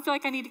 I don't feel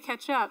like I need to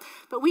catch up.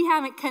 But we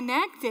haven't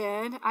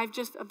connected. I'm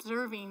just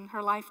observing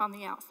her life on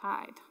the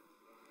outside.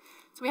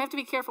 So we have to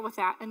be careful with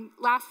that. And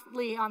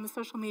lastly, on the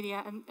social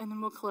media, and then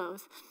we'll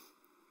close.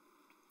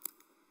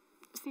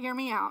 So hear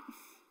me out.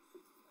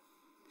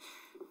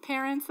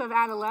 Parents of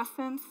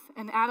adolescents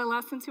and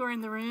adolescents who are in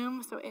the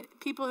room, so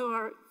people who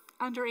are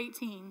under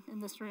 18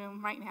 in this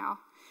room right now,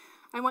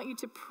 I want you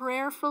to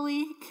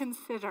prayerfully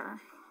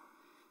consider.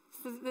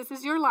 This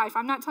is your life.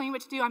 I'm not telling you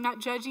what to do. I'm not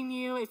judging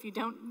you if you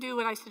don't do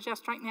what I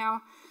suggest right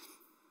now.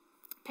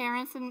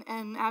 Parents and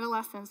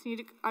adolescents,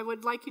 I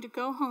would like you to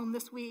go home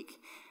this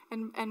week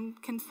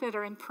and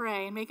consider and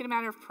pray and make it a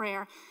matter of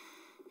prayer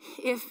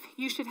if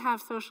you should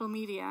have social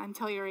media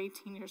until you're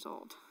 18 years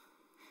old.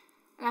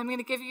 And I'm going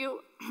to give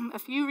you a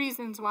few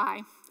reasons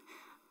why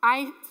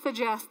I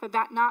suggest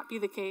that not be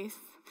the case.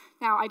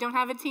 Now, I don't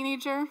have a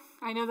teenager.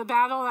 I know the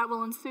battle that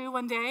will ensue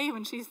one day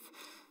when she's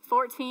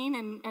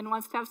 14 and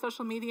wants to have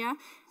social media,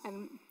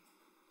 and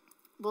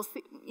we'll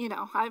see.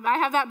 I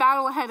have that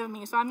battle ahead of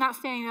me, so I'm not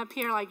standing up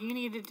here like you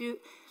need to do.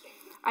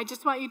 I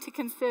just want you to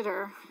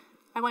consider.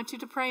 I want you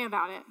to pray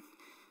about it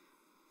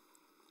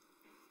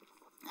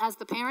as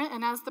the parent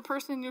and as the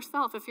person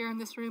yourself. If you're in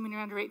this room and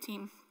you're under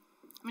 18,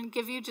 I'm going to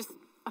give you just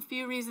a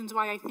few reasons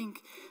why I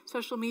think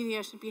social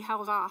media should be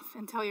held off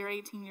until you're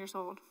 18 years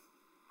old.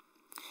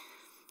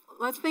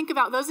 Let's think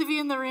about those of you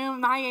in the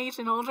room my age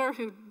and older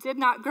who did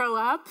not grow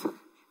up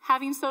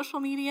having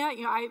social media.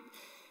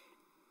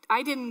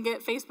 I didn't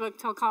get Facebook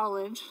till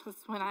college.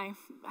 That's when I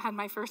had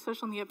my first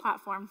social media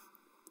platform.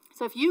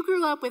 So if you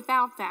grew up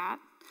without that,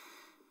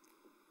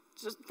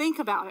 just think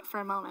about it for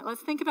a moment.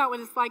 Let's think about what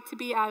it's like to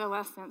be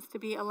adolescents, to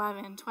be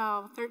 11,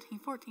 12, 13,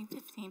 14,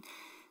 15.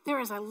 There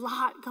is a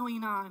lot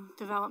going on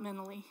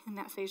developmentally in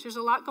that stage. There's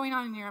a lot going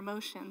on in your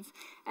emotions.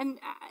 And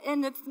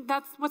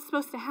that's what's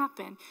supposed to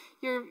happen.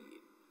 You're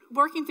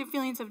working through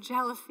feelings of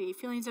jealousy,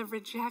 feelings of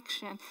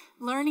rejection,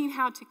 learning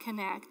how to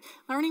connect,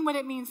 learning what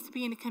it means to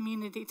be in a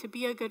community, to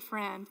be a good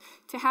friend,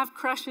 to have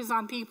crushes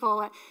on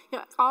people.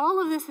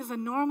 All of this is a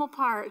normal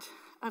part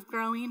of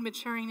growing,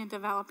 maturing, and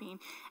developing.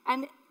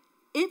 And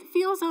it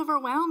feels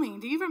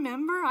overwhelming. Do you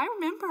remember? I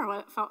remember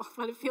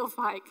what it feels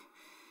like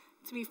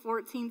to be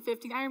 14,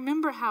 15. I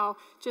remember how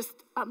just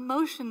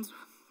emotions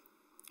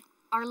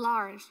are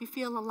large. You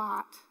feel a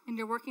lot, and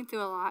you're working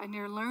through a lot, and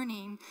you're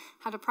learning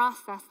how to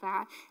process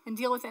that and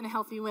deal with it in a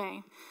healthy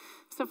way.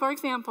 So, for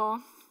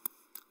example,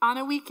 on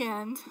a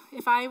weekend,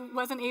 if I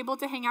wasn't able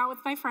to hang out with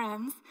my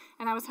friends,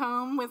 and I was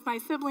home with my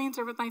siblings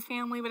or with my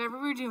family, whatever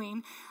we were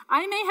doing,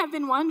 I may have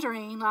been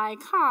wondering, like,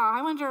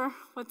 I wonder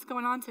what's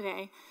going on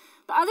today.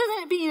 But other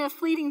than it being a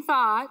fleeting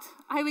thought,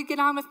 I would get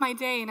on with my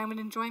day, and I would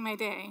enjoy my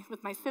day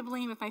with my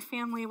sibling, with my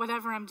family,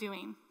 whatever I'm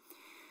doing.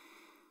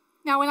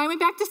 Now, when I went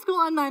back to school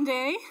on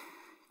Monday,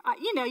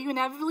 you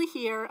inevitably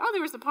hear,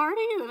 there was a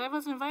party that I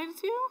wasn't invited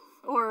to,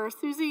 or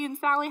Susie and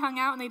Sally hung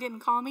out and they didn't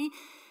call me.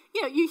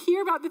 You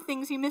hear about the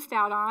things you missed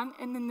out on,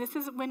 and then this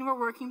is when we're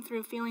working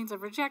through feelings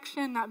of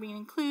rejection, not being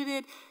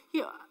included,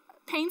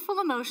 painful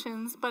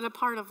emotions, but a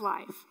part of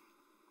life.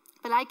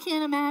 But I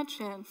can't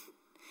imagine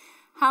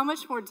how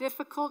much more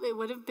difficult it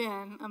would have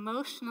been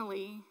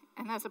emotionally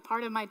and as a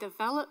part of my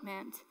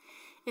development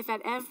if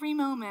at every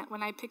moment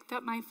when I picked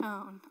up my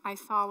phone, I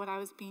saw what I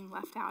was being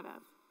left out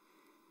of.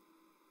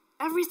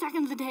 Every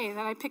second of the day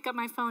that I pick up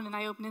my phone and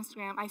I open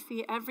Instagram, I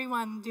see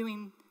everyone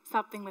doing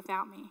something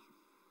without me.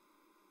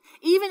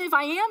 Even if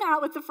I am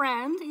out with a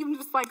friend, even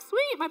just like,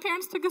 sweet, my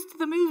parents took us to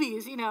the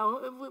movies,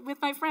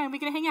 with my friend, we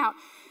can hang out.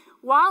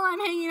 While I'm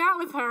hanging out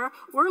with her,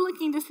 we're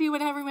looking to see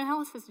what everyone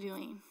else is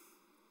doing.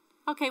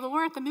 Okay, well,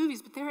 we're at the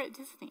movies, but they're at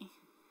Disney.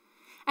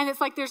 And it's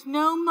like there's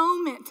no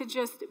moment to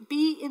just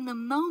be in the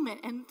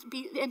moment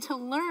and to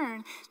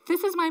learn.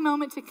 This is my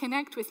moment to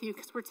connect with you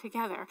because we're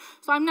together.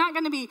 So I'm not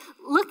going to be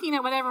looking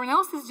at what everyone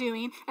else is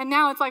doing, and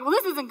now it's like, well,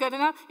 this isn't good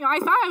enough. I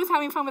thought I was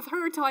having fun with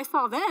her until I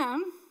saw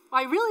them.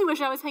 I really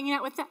wish I was hanging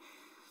out with them.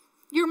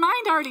 Your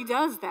mind already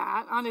does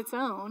that on its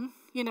own,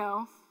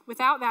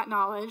 without that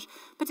knowledge.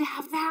 But to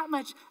have that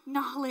much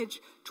knowledge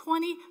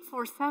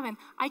 24/7,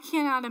 I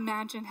cannot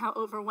imagine how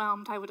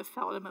overwhelmed I would have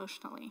felt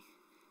emotionally.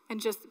 And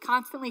just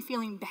constantly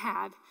feeling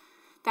bad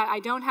that I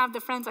don't have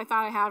the friends I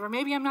thought I had, or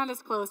maybe I'm not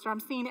as close, or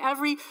I'm seeing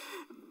every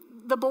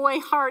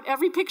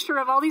picture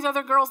of all these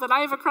other girls that I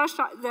have a crush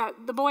on,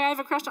 that the boy I have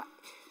a crush on.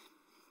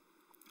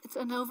 It's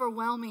an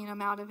overwhelming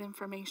amount of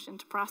information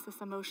to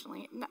process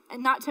emotionally.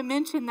 And not to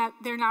mention that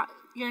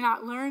you're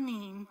not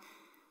learning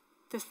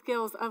the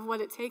skills of what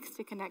it takes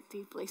to connect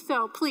deeply.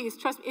 So please,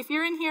 trust me, if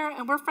you're in here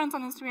and we're friends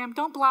on Instagram,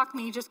 don't block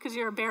me just because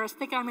you're embarrassed,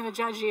 thinking I'm going to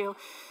judge you,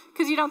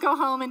 because you don't go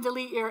home and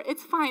delete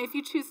it's fine if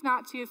you choose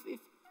not to, if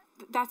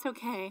that's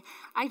okay.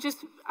 I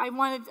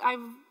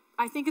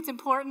think it's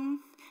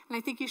important, and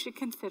I think you should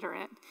consider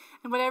it.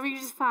 And whatever you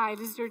decide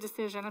is your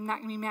decision. I'm not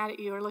going to be mad at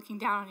you or looking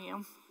down on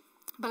you.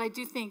 But I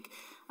do think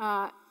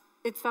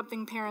it's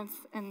something parents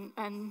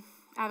and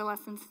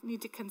adolescents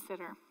need to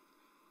consider.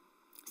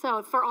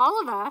 So for all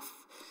of us,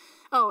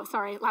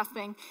 last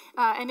thing.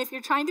 And if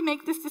you're trying to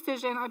make this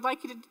decision, I'd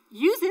like you to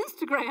use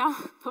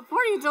Instagram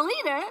before you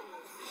delete it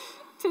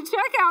to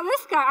check out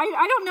this guy.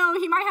 I don't know,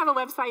 he might have a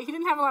website. He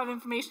didn't have a lot of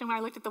information when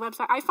I looked at the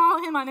website. I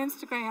follow him on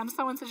Instagram.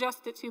 Someone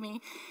suggested it to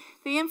me.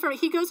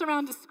 He goes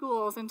around to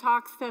schools and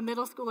talks to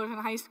middle schoolers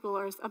and high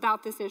schoolers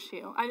about this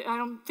issue. I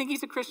don't think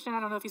he's a Christian. I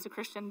don't know if he's a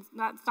Christian.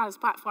 It's not his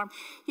platform.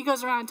 He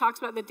goes around and talks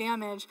about the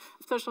damage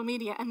of social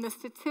media, and the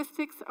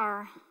statistics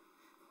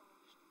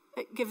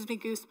it gives me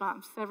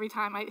goosebumps every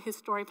time his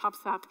story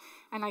pops up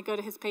and I go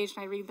to his page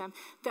and I read them.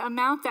 The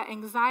amount that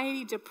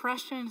anxiety,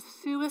 depression,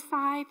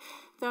 suicide,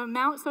 the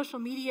amount social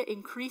media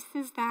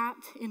increases that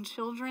in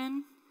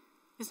children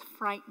is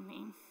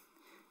frightening.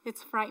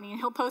 It's frightening.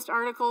 He'll post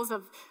articles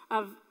of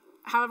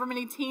however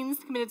many teens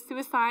committed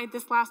suicide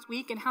this last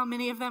week and how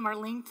many of them are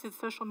linked to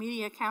social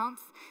media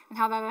accounts and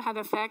how that had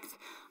an effect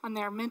on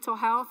their mental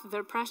health, the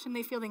depression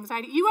they feel, the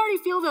anxiety. You already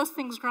feel those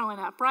things growing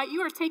up, right?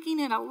 You are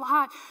taking in a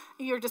lot.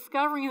 You're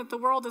discovering that the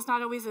world is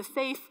not always a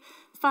safe,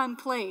 fun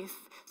place.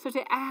 So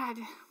to add,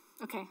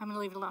 okay, I'm going to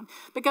leave it alone.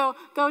 But go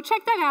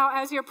check that out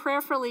as you're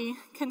prayerfully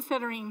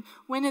considering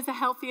when is a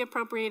healthy,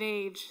 appropriate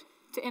age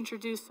to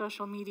introduce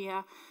social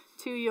media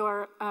to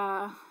your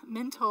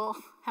mental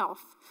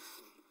health.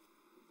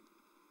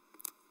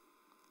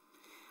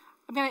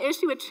 I'm going to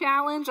issue a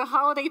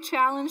holiday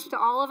challenge to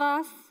all of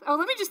us. Oh,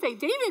 let me just say,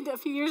 David, a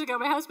few years ago,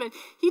 my husband,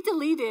 he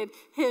deleted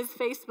his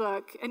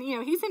Facebook. And,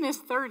 he's in his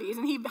 30s,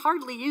 and he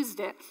hardly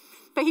used it.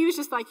 But he was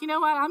just like, you know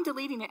what, I'm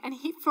deleting it. And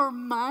for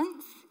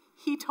months,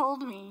 he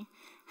told me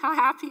how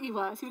happy he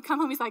was. He would come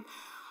home, he's like,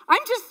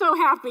 I'm just so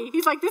happy.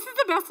 He's like, this is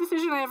the best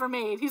decision I ever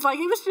made. He's like,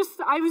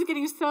 I was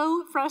getting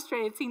so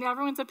frustrated seeing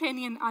everyone's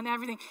opinion on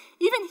everything.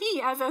 Even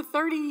he, as a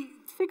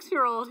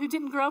 36-year-old who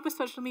didn't grow up with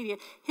social media,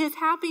 his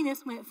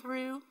happiness went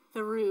through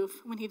the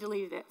roof when he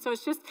deleted it. So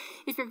it's just,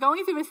 if you're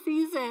going through a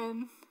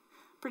season,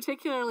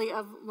 particularly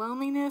of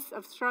loneliness,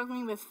 of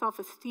struggling with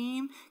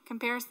self-esteem,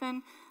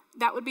 comparison,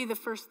 that would be the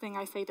first thing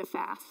I say to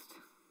fast,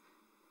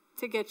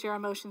 to get your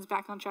emotions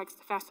back on track, to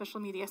fast social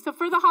media. So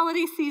for the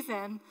holiday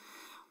season,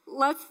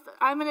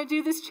 I'm going to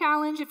do this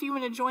challenge. If you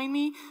want to join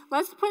me,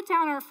 let's put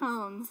down our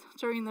phones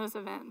during those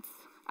events.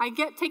 I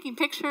get taking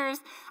pictures.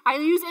 I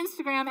use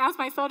Instagram as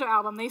my photo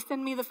album. They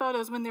send me the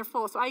photos when they're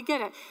full, so I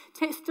get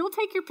it. Still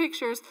take your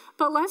pictures,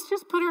 but let's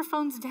just put our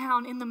phones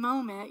down in the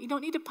moment. You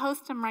don't need to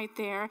post them right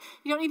there.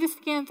 You don't need to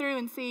scan through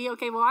and see,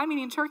 okay, well, I'm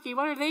eating turkey.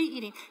 What are they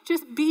eating?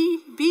 Just be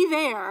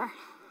there.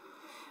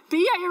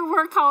 Be at your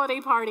work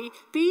holiday party.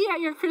 Be at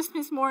your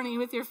Christmas morning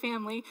with your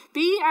family.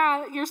 Be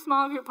at your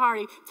small group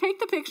party. Take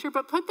the picture,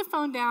 but put the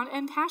phone down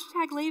and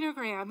hashtag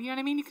latergram. You know what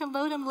I mean? You can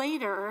load them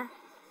later.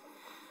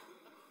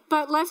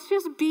 But let's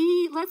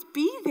be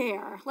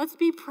there. Let's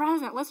be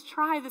present. Let's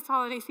try this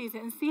holiday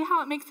season and see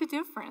how it makes a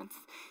difference.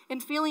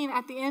 And feeling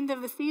at the end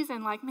of the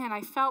season like, man,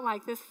 I felt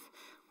like this,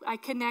 I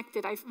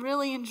connected. I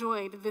really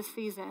enjoyed this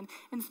season,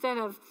 instead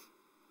of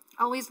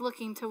always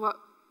looking to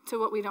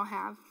what we don't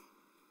have.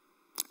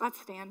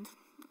 Let's stand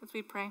as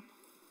we pray.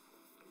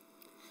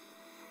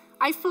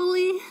 I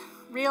fully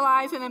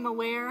realize and am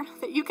aware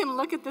that you can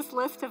look at this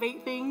list of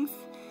 8 things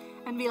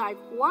and be like,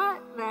 what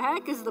the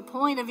heck is the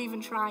point of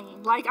even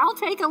trying? Like, I'll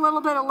take a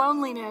little bit of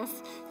loneliness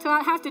to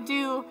not have to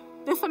do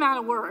this amount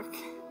of work.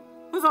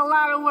 There's a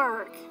lot of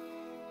work,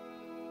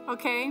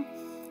 okay?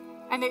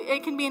 And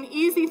it can be an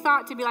easy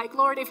thought to be like,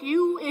 Lord,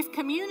 if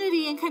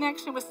community and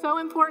connection was so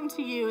important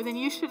to you, then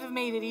you should have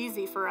made it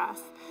easy for us.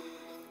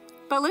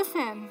 But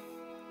listen,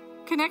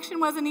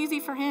 connection wasn't easy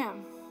for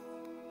him.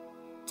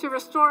 To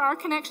restore our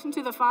connection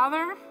to the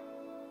Father,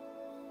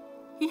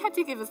 he had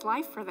to give his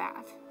life for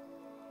that.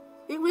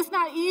 It was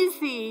not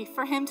easy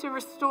for him to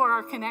restore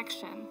our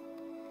connection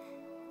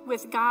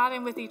with God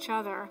and with each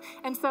other.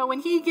 And so when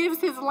he gives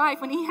his life,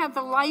 when he had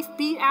the life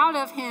beat out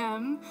of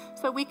him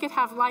so we could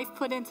have life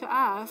put into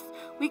us,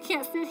 we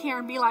can't sit here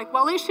and be like,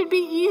 well, it should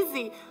be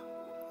easy.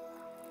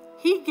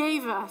 He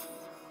gave us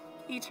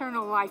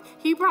eternal life.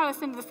 He brought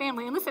us into the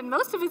family. And listen,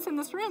 most of us in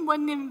this room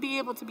wouldn't even be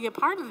able to be a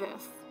part of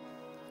this.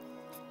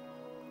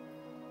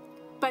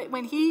 But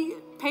when he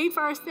paid for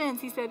our sins,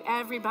 he said,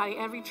 everybody,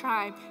 every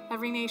tribe,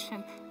 every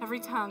nation, every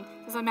tongue,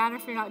 doesn't matter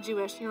if you're not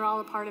Jewish, you're all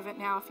a part of it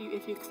now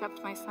if you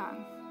accept my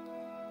son.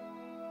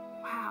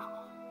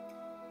 Wow.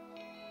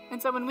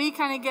 And so when we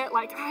kind of get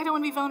like, I don't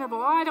want to be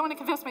vulnerable, I don't want to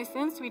confess my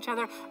sins to each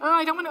other,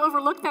 I don't want to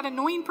overlook that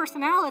annoying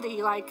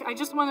personality, like I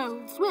just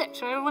want to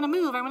switch, I don't want to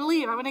move, I want to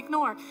leave, I want to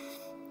ignore.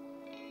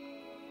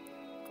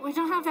 We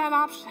don't have that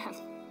option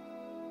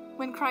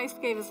when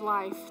Christ gave his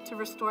life to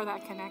restore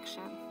that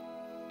connection.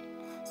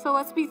 So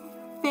let's be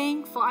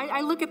thankful.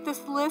 I look at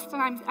this list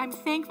and I'm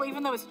thankful,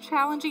 even though it's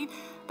challenging,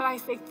 but I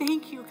say,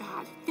 thank you,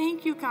 God.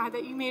 Thank you, God,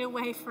 that you made a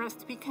way for us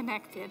to be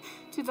connected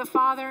to the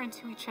Father and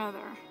to each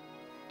other.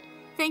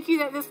 Thank you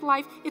that this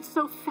life, it's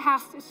so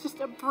fast, it's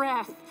just a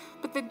breath,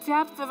 but the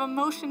depth of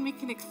emotion we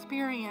can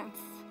experience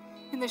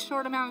in this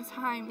short amount of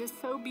time is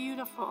so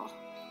beautiful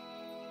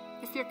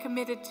if you're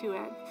committed to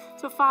it.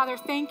 So, Father,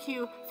 thank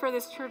you for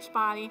this church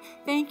body.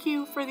 Thank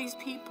you for these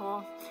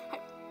people.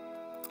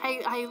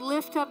 I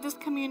lift up this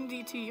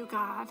community to you,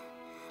 God.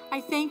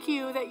 I thank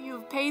you that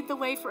you've paved the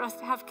way for us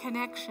to have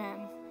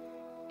connection,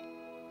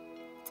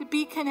 to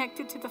be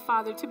connected to the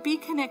Father, to be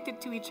connected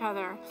to each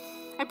other.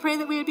 I pray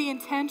that we would be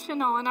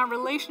intentional in our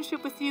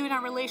relationship with you and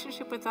our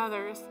relationship with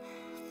others.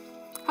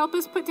 Help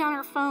us put down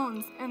our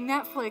phones and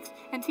Netflix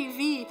and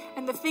TV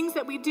and the things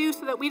that we do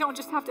so that we don't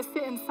just have to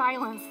sit in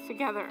silence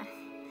together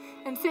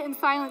and sit in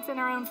silence in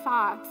our own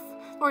thoughts.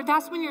 Lord,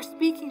 that's when you're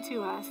speaking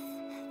to us.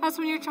 That's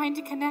when you're trying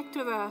to connect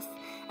with us.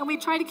 And we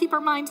try to keep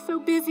our minds so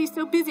busy.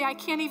 I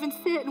can't even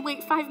sit and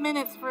wait 5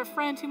 minutes for a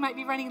friend who might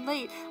be running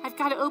late. I've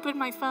got to open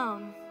my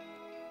phone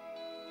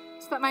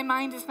so that my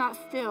mind is not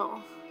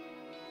still.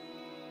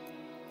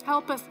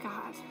 Help us,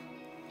 God.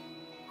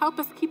 Help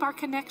us keep our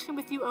connection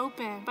with you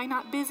open by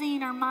not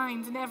busying our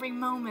minds in every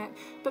moment,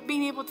 but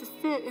being able to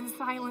sit in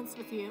silence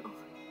with you.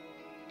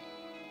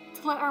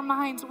 To let our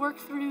minds work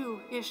through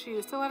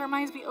issues, to let our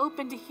minds be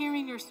open to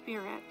hearing your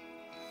Spirit.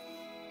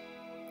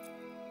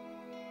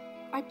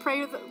 I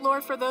pray,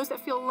 Lord, for those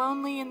that feel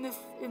lonely in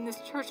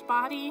this church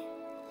body.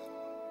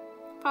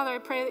 Father, I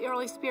pray that your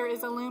Holy Spirit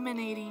is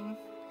illuminating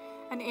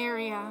an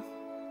area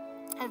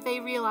that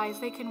they realize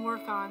they can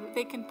work on, that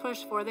they can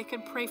push for, they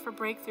can pray for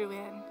breakthrough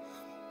in.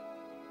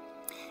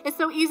 It's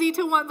so easy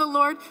to want the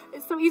Lord.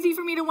 It's so easy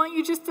for me to want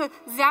you just to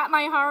zap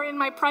my heart in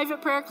my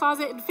private prayer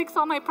closet and fix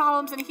all my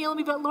problems and heal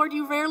me. But Lord,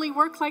 you rarely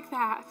work like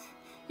that.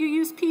 You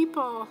use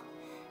people.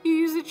 You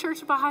use the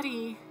church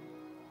body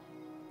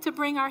to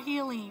bring our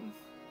healing,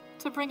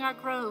 to bring our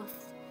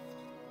growth.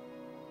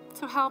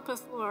 So help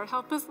us, Lord.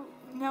 Help us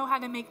know how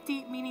to make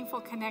deep,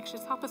 meaningful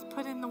connections. Help us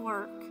put in the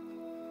work.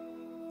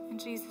 In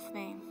Jesus'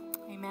 name,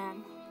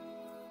 amen.